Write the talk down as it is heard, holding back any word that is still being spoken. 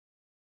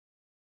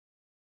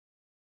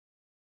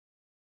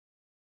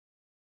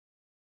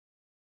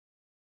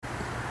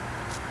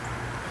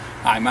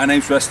Hi, my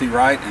name's Rusty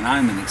Wright, and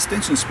I'm an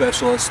extension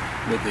specialist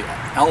with the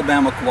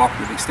Alabama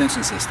Cooperative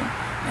Extension System.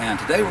 And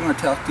today we're going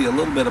to talk to you a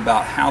little bit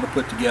about how to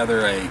put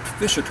together a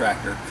fish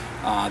attractor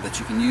that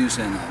you can use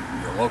in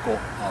your local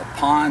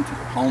pond, your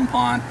home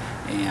pond,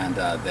 and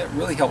that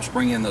really helps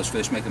bring in those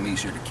fish, make them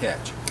easier to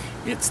catch.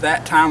 It's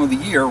that time of the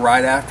year,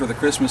 right after the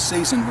Christmas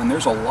season, when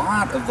there's a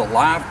lot of the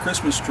live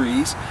Christmas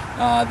trees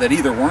that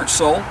either weren't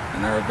sold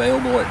and are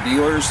available at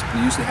dealers,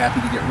 usually happy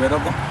to get rid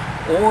of them,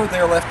 or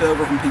they're left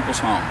over from people's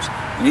homes.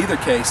 In either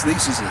case,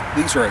 these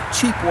are a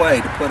cheap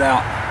way to put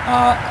out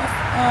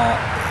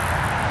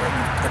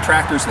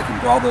attractors that can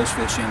draw those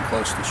fish in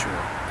close to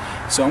shore.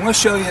 So I'm going to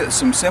show you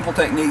some simple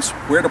techniques,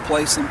 where to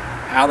place them,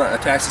 how to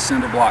attach the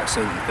cinder blocks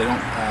so that they don't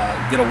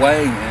get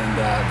away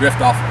and drift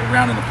off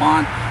around in the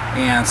pond,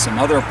 and some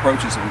other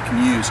approaches that we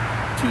can use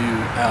to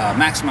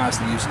maximize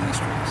the use of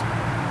these trees.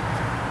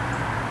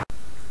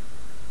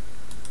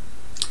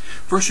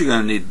 First, you're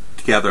going to need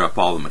to gather up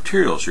all the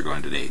materials you're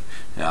going to need.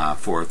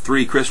 For a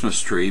 3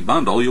 Christmas tree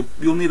bundle,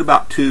 you'll need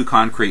about 2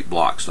 concrete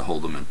blocks to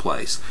hold them in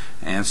place,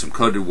 and some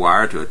coated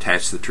wire to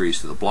attach the trees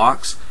to the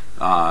blocks,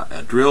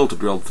 a drill to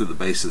drill through the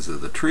bases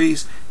of the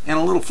trees, and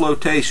a little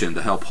flotation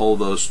to help hold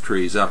those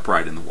trees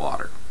upright in the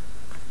water.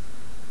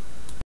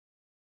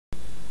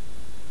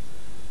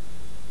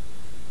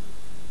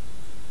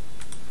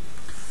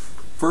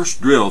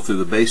 First drill through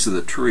the base of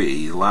the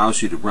tree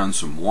allows you to run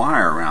some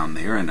wire around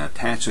there and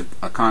attach a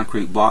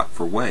concrete block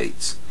for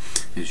weights,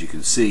 as you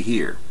can see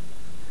here.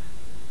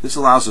 This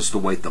allows us to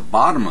weight the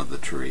bottom of the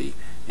tree,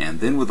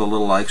 and then with a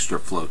little extra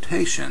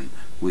flotation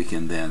we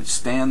can then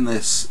stand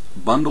this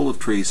bundle of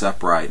trees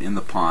upright in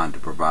the pond to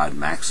provide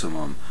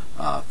maximum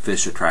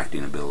fish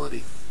attracting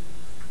ability.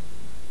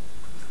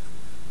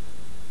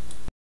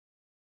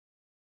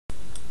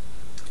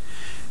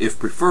 If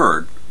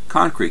preferred,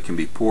 concrete can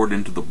be poured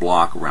into the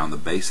block around the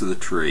base of the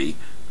tree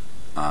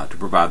to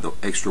provide the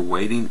extra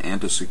weighting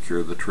and to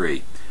secure the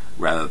tree,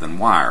 rather than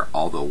wire,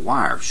 although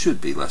wire should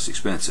be less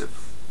expensive.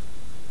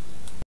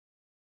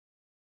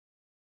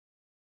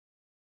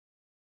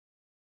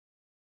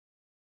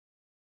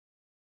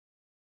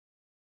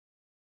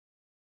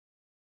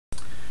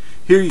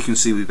 Here you can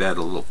see we've added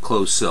a little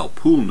closed cell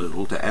pool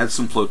noodle to add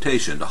some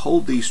flotation to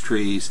hold these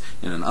trees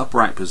in an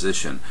upright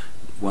position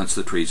once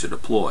the trees are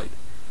deployed.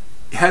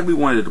 Had we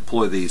wanted to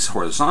deploy these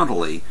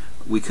horizontally,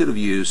 we could have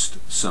used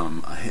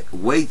some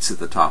weights at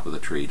the top of the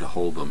tree to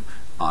hold them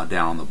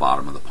down on the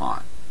bottom of the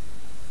pond.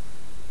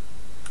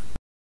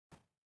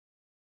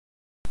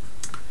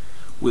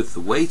 With the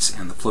weights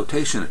and the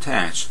flotation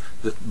attached,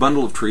 the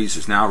bundle of trees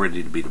is now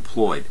ready to be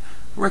deployed.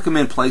 I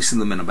recommend placing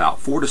them in about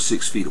 4 to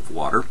 6 feet of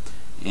water,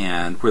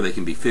 and where they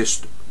can be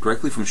fished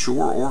directly from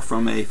shore or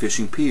from a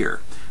fishing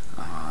pier.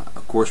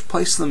 Of course,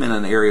 place them in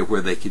an area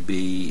where they could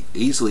be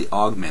easily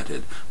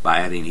augmented by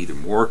adding either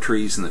more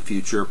trees in the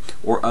future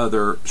or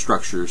other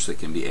structures that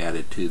can be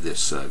added to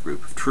this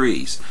group of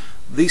trees.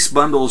 These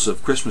bundles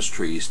of Christmas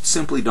trees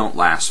simply don't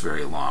last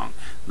very long.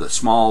 The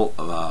small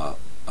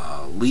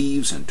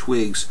leaves and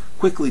twigs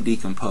quickly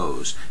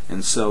decompose,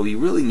 and so you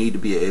really need to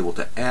be able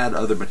to add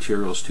other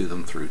materials to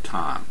them through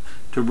time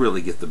to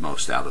really get the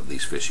most out of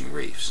these fishing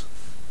reefs.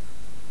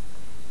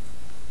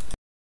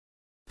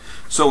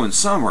 So in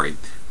summary,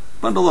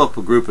 bundle up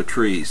a group of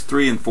trees,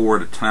 3 and 4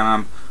 at a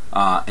time,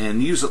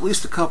 and use at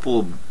least a couple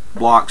of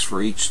blocks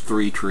for each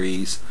 3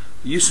 trees.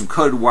 Use some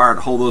coated wire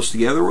to hold those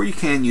together, or you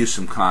can use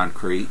some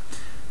concrete.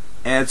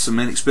 Add some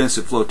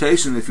inexpensive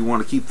flotation if you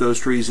want to keep those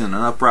trees in an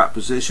upright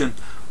position,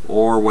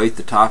 or weight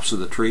the tops of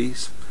the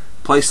trees.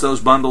 Place those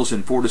bundles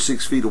in 4 to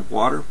 6 feet of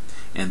water,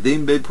 and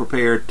then be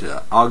prepared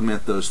to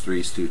augment those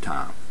trees through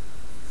time.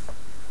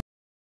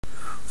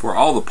 For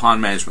all the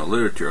pond management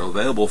literature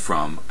available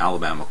from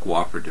Alabama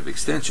Cooperative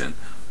Extension,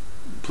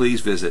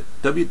 please visit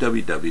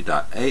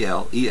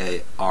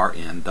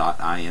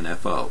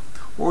www.alearn.info,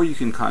 or you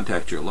can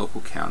contact your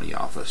local county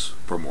office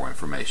for more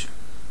information.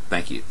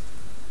 Thank you.